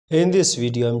In this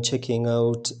video, I'm checking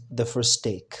out the first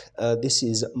take. This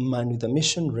is Man with a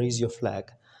Mission, Raise Your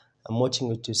Flag. I'm watching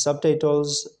it with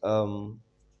subtitles.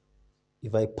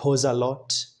 If I pause a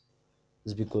lot,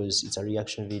 it's because it's a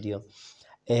reaction video.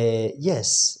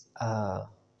 Yes,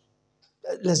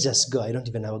 let's just go. I don't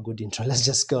even have a good intro. Let's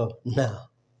just go now.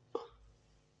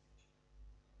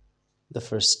 The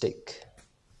first take.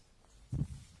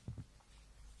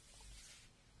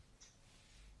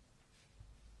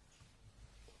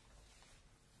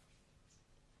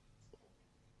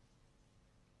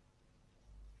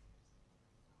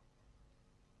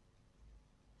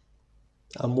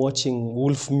 I'm watching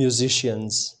Wolf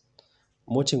Musicians.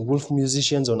 I'm watching Wolf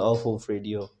Musicians on Alpha Wolf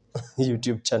Radio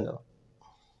YouTube channel.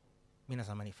 皆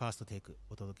様にファーストテイク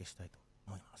お届けしたいと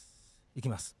思います。いき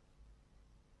ます。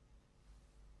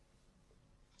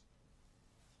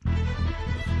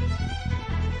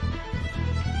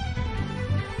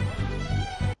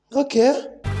Okay.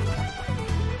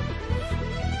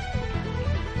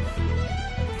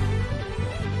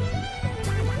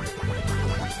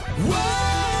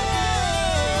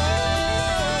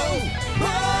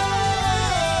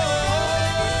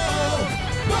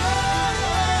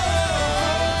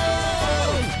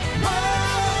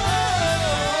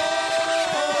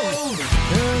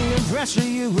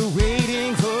 You were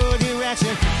waiting for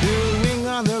direction, going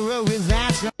on the road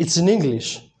without. It's in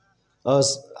English.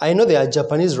 I know they are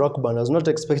Japanese rock band. I was not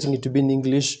expecting it to be in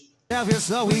English.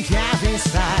 So we have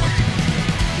inside.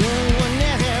 No one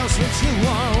else what you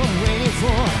want, waiting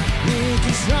for. We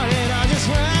can start it all just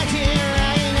right here,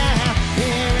 right now.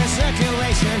 Here in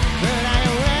circulation, but I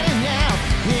am ready now.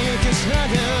 You can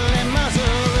struggle and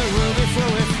muzzle the road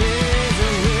before it fades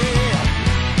away.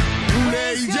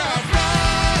 Raise your flag.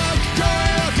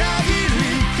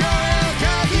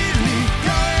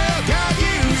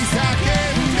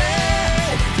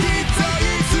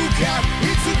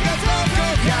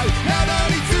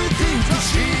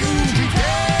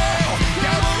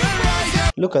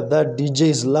 Look at that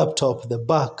DJ's laptop, the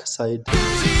back side.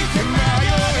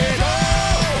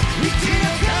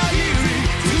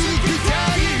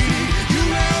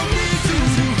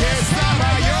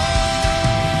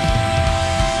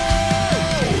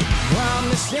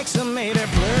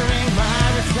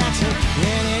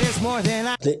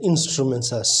 The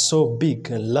instruments are so big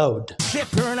and loud.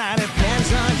 Depends on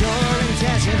your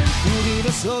intention. You be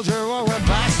the soldier or a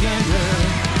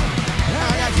bystander.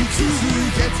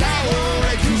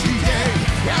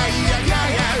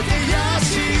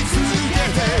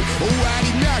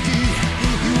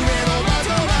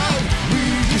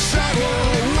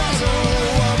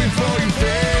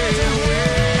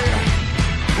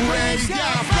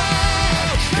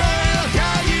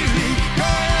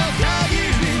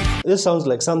 This sounds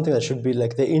like something that should be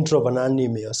like the intro of an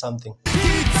anime or something.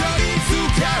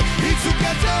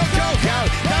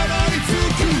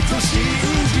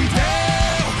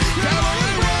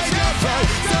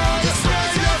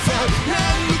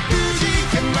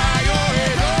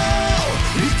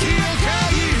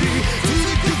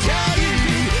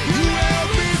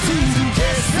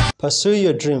 Pursue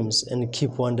your dreams and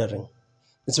keep wandering.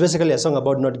 It's basically a song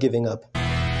about not giving up.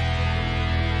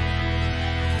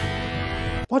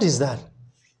 What is that?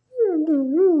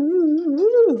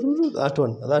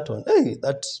 That one. Hey,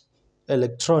 that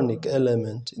electronic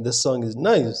element in the song is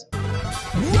nice.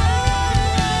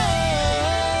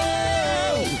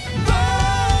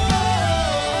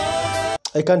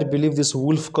 I can't believe these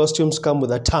wolf costumes come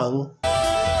with a tongue.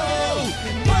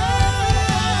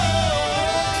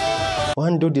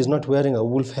 One dude is not wearing a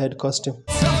wolf head costume.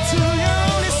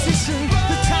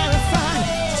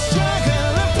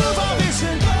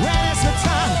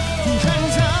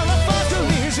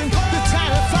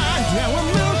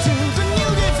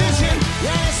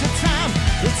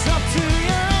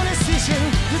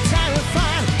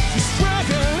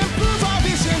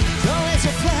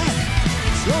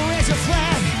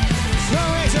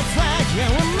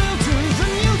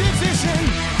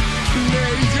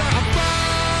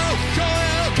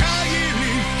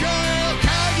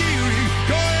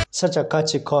 Such a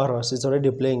catchy chorus, it's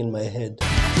already playing in my head.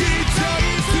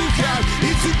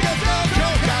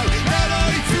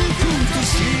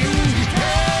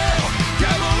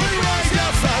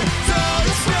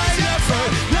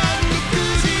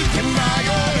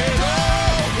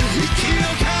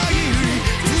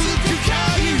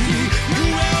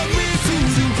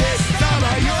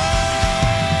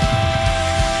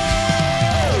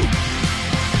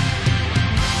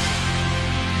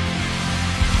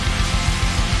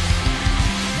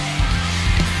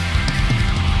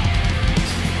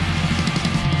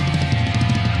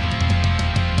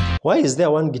 Why is there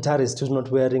one guitarist who's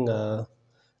not wearing a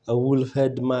a wolf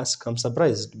head mask. I'm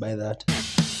surprised by that.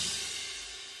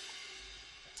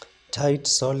 Tight,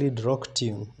 solid rock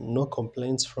tune. No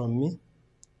complaints from me.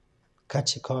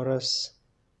 Catchy chorus.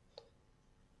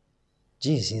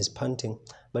 Geez, he's panting.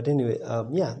 But anyway,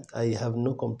 yeah, I have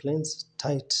no complaints.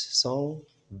 Tight song.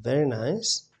 Very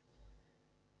nice.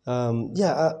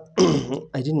 Yeah,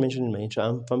 I didn't mention in my intro,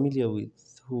 I'm familiar with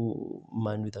who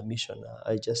Man with a Mission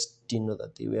are. I just didn't know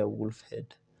that they wear wolf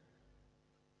head.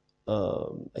 I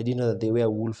didn't know that they wear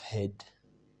wolf head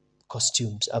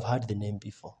costumes. I've heard the name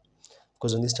before.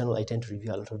 Because on this channel, I tend to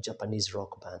review a lot of Japanese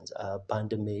rock bands.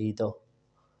 Band Meido,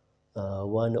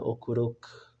 One Okurok,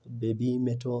 Baby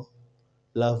Metal,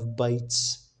 Love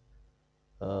Bites,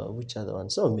 which other one?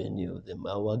 So many of them.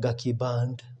 Wagaki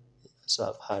Band. So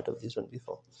I've heard of this one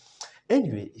before.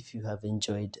 Anyway, if you have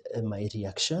enjoyed my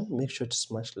reaction, make sure to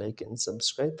smash like and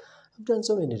subscribe. I've done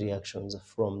so many reactions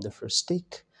from the first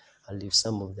take. I'll leave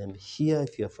some of them here.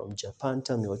 If you're from Japan,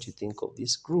 tell me what you think of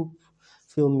this group.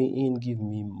 Fill me in, give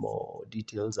me more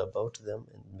details about them,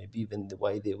 and maybe even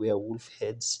why they wear wolf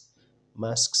heads,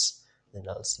 masks. Then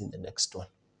I'll see you in the next one.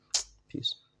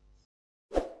 Peace.